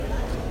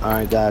All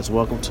right, guys,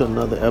 welcome to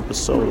another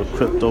episode of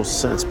Crypto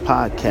Sense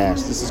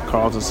Podcast. This is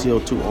Carlton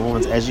CO2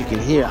 Owens. As you can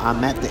hear,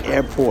 I'm at the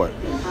airport,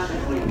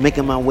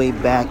 making my way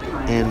back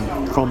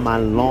and from my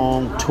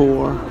long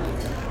tour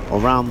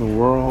around the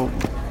world,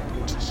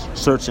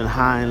 searching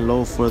high and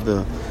low for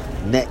the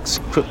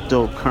next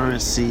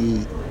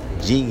cryptocurrency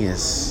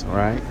genius,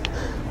 right?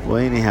 Well,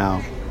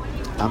 anyhow,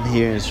 I'm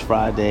here. It's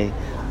Friday.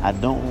 I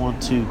don't want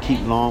to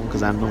keep long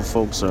because I know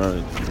folks are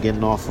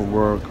getting off of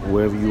work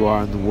wherever you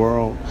are in the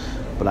world.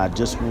 But I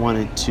just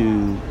wanted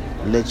to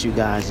let you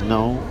guys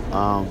know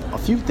a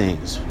few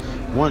things.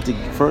 Wanted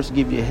to first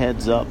give you a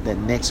heads up that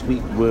next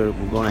week we're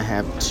going to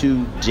have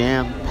 2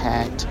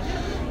 jam-packed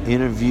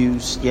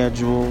interviews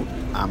scheduled.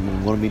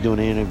 I'm going to be doing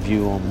an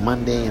interview on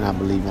Monday and I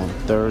believe on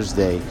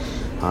Thursday.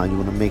 You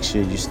want to make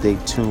sure you stay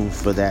tuned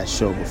for that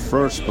show. But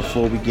first,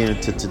 before we get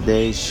into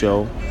today's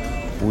show,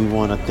 we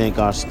want to thank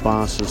our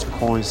sponsors.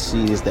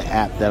 CoinSeed is the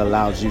app that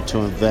allows you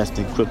to invest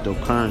in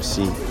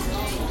cryptocurrency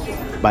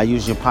by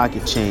using your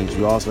pocket change.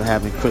 We also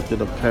have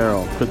Encrypted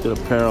Apparel. Encrypted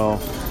Apparel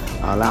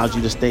allows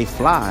you to stay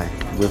fly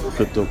with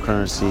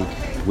cryptocurrency,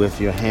 with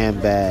your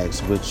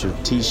handbags, with your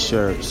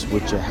t-shirts,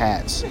 with your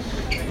hats.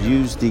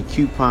 Use the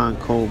coupon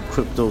code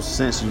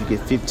CryptoSense and you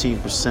get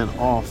 15%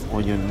 off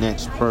on your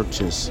next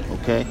purchase,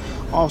 okay?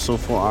 Also,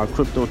 for our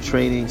crypto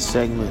trading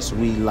segments,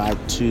 we like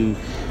to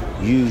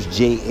use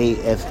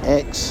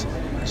JAFX.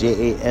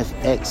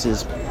 JAFX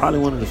is probably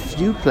one of the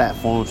few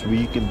platforms where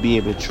you can be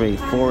able to trade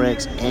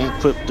Forex and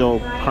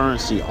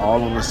cryptocurrency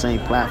all on the same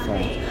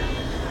platform.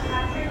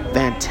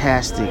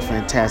 Fantastic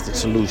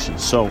solution.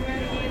 So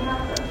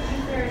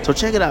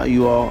check it out,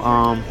 you all.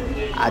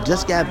 I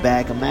just got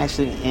back. I'm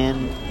actually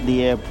in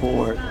the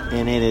airport,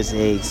 and it is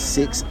a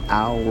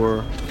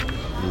 6-hour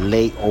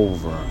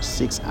layover.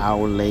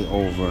 6-hour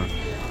layover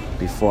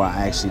before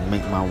I actually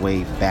make my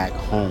way back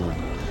home.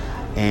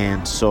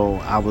 And so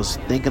I was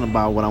thinking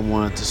about what I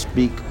wanted to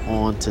speak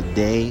on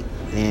today,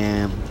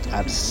 and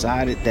I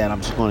decided that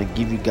I'm just going to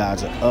give you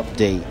guys an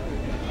update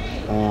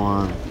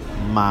on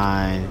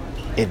my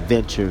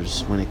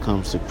adventures when it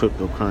comes to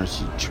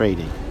cryptocurrency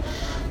trading.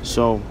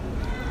 So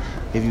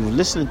if you were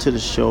listening to the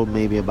show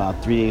maybe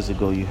about 3 days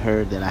ago, you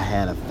heard that I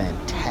had a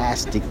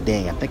fantastic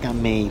day. I think I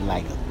made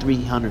like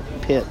 300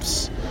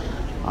 pips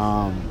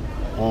on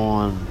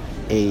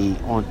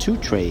 2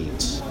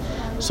 trades.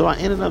 So I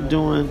ended up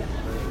doing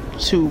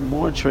 2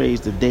 more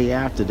trades the day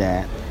after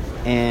that,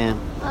 and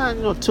I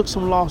took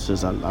some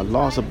losses. I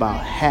lost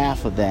about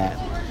half of that.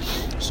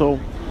 So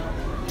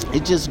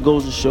it just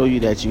goes to show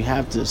you that you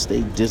have to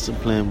stay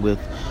disciplined with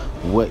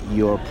what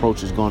your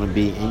approach is going to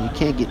be, and you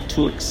can't get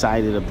too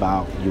excited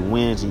about your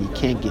wins, and you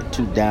can't get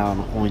too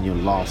down on your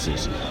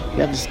losses.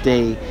 You have to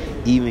stay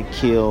even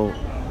keel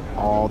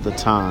all the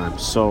time.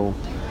 So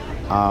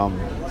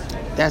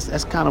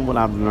that's kind of what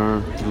I've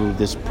learned through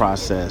this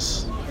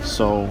process.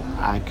 So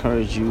I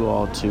encourage you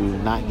all to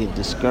not get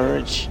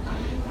discouraged.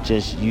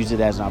 Just use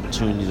it as an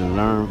opportunity to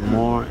learn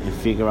more and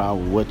figure out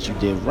what you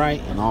did right,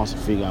 and also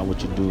figure out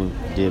what you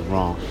did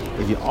wrong.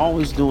 If you're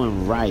always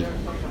doing right,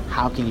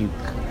 how can you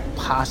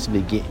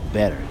possibly get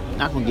better? You're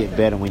not going to get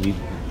better when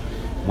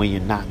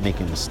you're not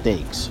making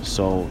mistakes.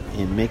 So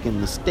in making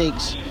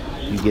mistakes,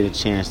 you get a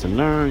chance to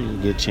learn, you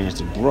get a chance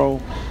to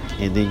grow,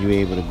 and then you're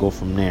able to go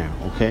from there,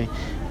 okay?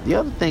 The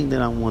other thing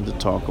that I wanted to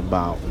talk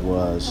about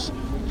was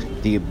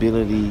the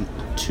ability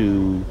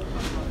to,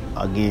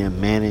 again,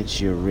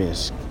 manage your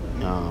risk,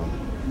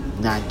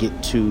 not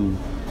get too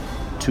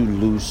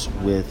loose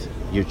with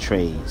your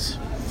trades,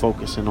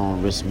 focusing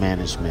on risk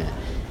management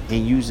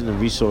and using the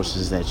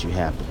resources that you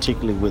have,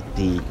 particularly with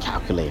the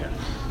calculator.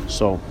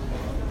 So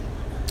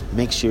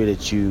make sure that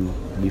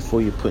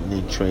before you're putting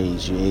in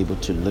trades, you're able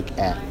to look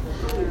at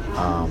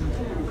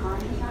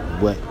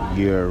what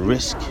your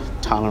risk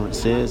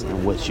tolerance is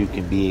and what you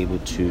can be able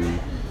to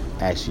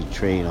actually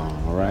trade on.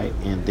 All right.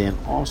 And then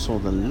also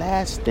the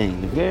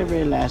very,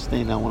 very last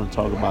thing that I want to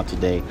talk about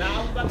today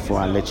before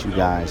I let you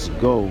guys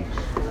go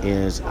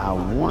is I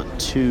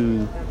want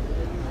to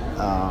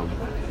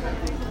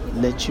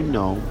let you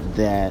know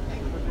that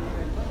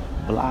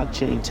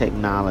blockchain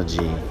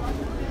technology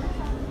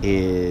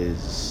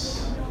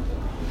is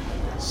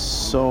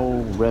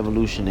so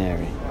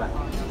revolutionary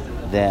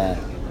that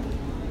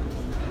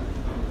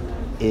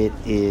it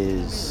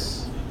is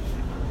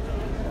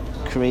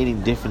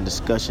creating different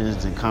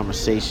discussions and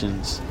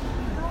conversations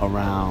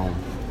around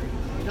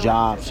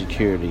job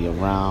security,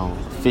 around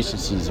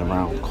efficiencies,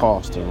 around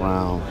cost,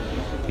 around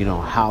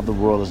how the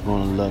world is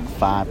going to look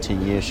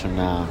 5-10 years from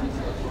now.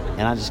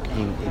 And I just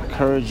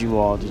encourage you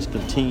all to just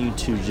continue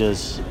to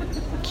just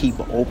keep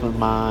an open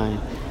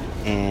mind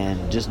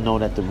and just know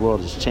that the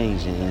world is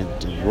changing,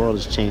 and the world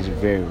is changing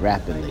very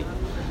rapidly.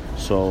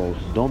 So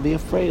don't be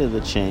afraid of the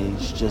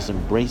change. Just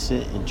embrace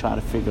it and try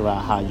to figure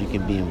out how you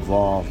can be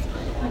involved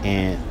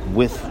and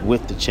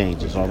with the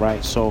changes. All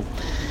right. So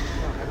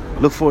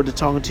look forward to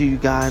talking to you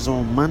guys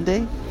on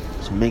Monday.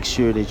 So make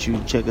sure that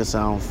you check us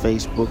out on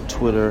Facebook,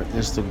 Twitter,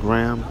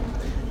 Instagram,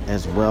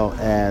 as well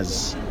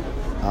as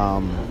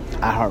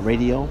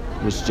iHeartRadio,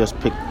 which just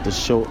picked the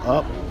show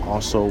up.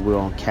 Also, we're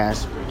on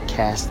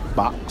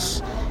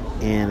Castbox,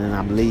 and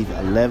I believe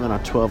 11 or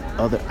 12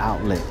 other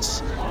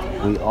outlets.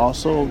 We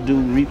also do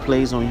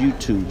replays on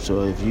YouTube,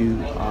 so if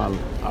you are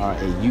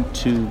a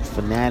YouTube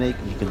fanatic,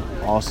 you can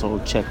also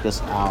check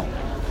us out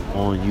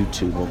on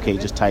YouTube. Okay,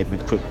 just type in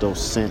Crypto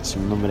Sense.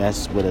 Remember,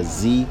 that's with a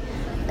Z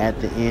at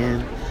the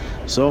end.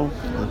 So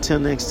until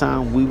next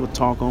time, we will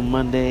talk on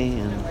Monday,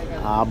 and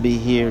I'll be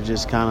here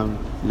just kind of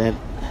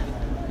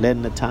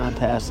letting the time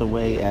pass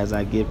away as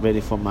I get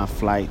ready for my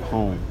flight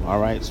home.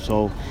 All right,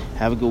 so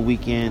have a good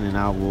weekend, and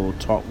I will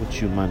talk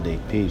with you Monday.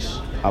 Peace.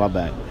 Holla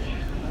back.